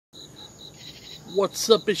What's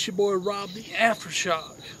up, it's your boy Rob the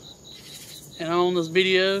Aftershock, and I'm on this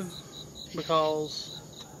video because,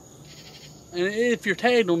 and if you're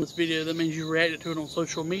tagged on this video, that means you reacted to it on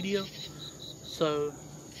social media, so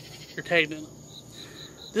you're tagged in it.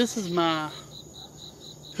 This is my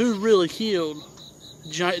Who Really Killed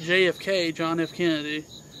JFK, John F. Kennedy,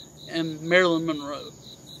 and Marilyn Monroe.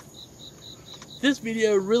 This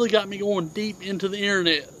video really got me going deep into the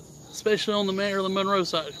internet, especially on the Marilyn Monroe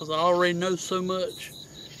side, because I already know so much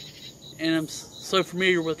and I'm so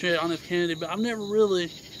familiar with John F. Kennedy, but I've never really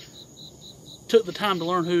took the time to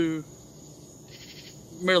learn who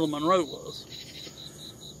Marilyn Monroe was.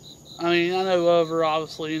 I mean, I know of her,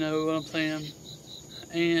 obviously, you know what I'm saying,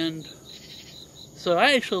 and so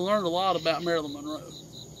I actually learned a lot about Marilyn Monroe.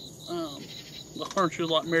 I learned she was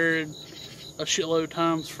like married a shitload of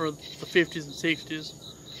times for the 50s and 60s.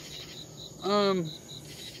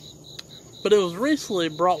 But it was recently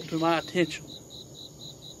brought to my attention.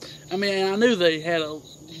 I mean, I knew they had a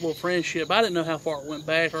little friendship. I didn't know how far it went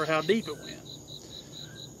back or how deep it went.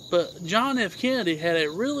 But John F. Kennedy had a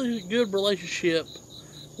really good relationship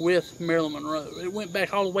with Marilyn Monroe. It went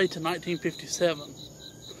back all the way to 1957.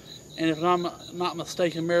 And if I'm not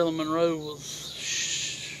mistaken, Marilyn Monroe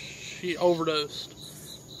she overdosed,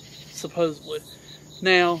 supposedly.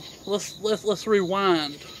 Now let's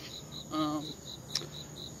rewind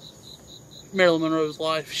Marilyn Monroe's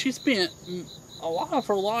life. She spent a lot of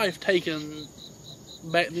her life taking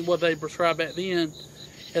back what they prescribed back then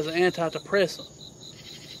as an antidepressant,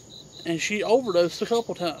 and she overdosed a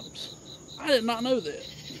couple times. I did not know that.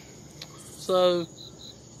 So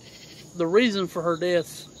the reason for her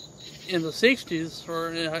death in the 60s,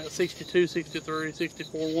 or 62, 63,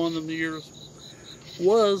 64, one of them years,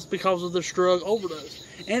 was because of this drug overdose.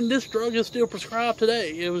 And this drug is still prescribed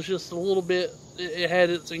today. It was just a little bit, it had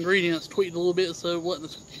its ingredients tweaked a little bit so it wasn't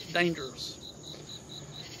as dangerous.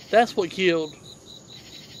 That's what killed,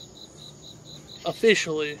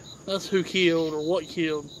 officially, that's who killed or what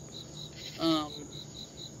killed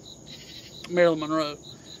Marilyn Monroe.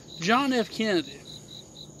 John F. Kennedy,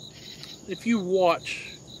 if you watch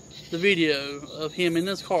the video of him in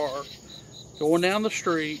his car going down the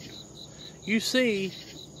street, you see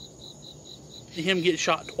him get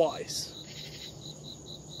shot twice.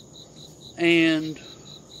 And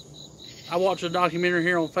I watched a documentary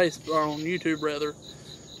here on Facebook, or on YouTube rather,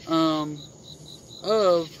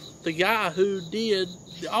 of the guy who did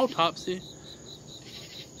the autopsy,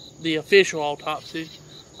 the official autopsy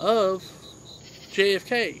of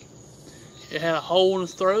JFK. It had a hole in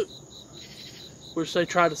his throat, which they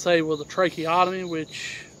tried to say was a tracheotomy,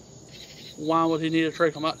 which, why would he need a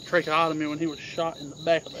tracheotomy when he was shot in the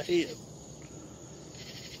back of the head?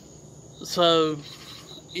 So,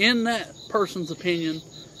 in that person's opinion,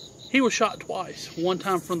 he was shot twice. One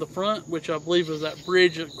time from the front, which I believe was that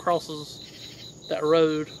bridge that crosses that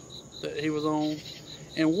road that he was on,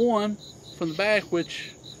 and one from the back,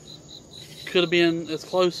 which could have been as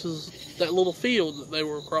close as that little field that they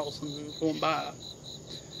were crossing and going by.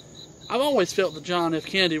 I've always felt that John F.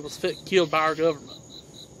 Kennedy was killed by our government.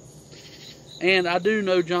 And I do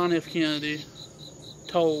know John F. Kennedy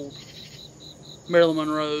told Marilyn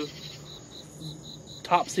Monroe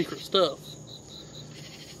top secret stuff.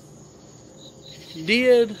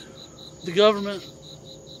 Did the government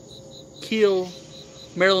kill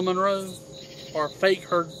Marilyn Monroe, or fake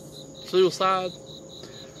her suicide,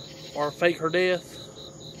 or fake her death?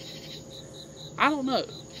 I don't know.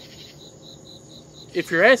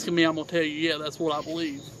 If you're asking me, I'm going to tell you, yeah, that's what I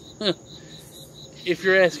believe. If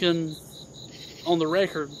you're asking on the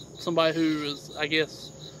record somebody who is, I guess,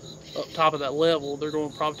 up top of that level, they're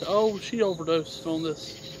going to probably tell, oh, she overdosed on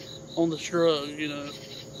this drug, you know.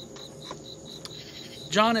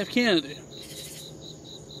 John F. Kennedy,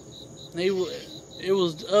 it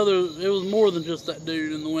was more than just that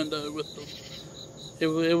dude in the window with the,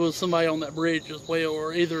 it was somebody on that bridge as well,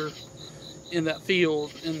 or either in that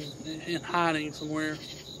field in hiding somewhere.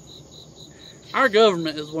 Our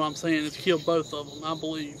government is what I'm saying, has killed both of them, I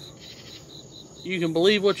believe. You can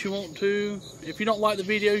believe what you want to. If you don't like the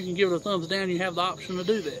video, you can give it a thumbs down. You have the option to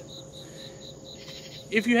do that.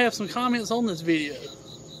 If you have some comments on this video,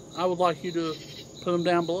 I would like you to put them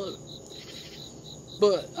down below.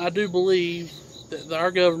 But I do believe that our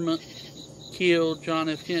government killed John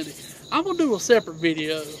F. Kennedy. I'm going to do a separate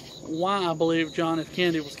video why I believe John F.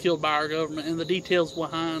 Kennedy was killed by our government, and the details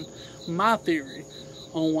behind my theory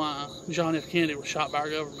on why John F. Kennedy was shot by our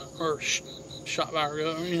government, or shot by our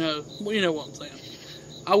government, you know what I'm saying.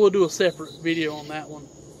 I will do a separate video on that one.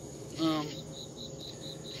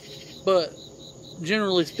 But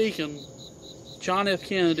generally speaking, John F.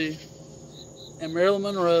 Kennedy and Marilyn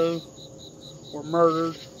Monroe were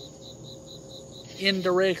murdered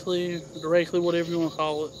indirectly, directly, whatever you want to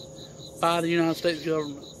call it, by the United States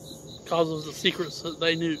government because of the secrets that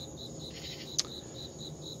they knew.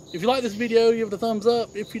 If you like this video, give it a thumbs up.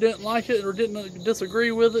 If you didn't like it or didn't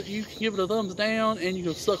disagree with it, you can give it a thumbs down and you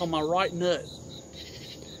can suck on my right nut.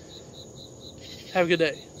 Have a good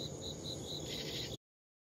day.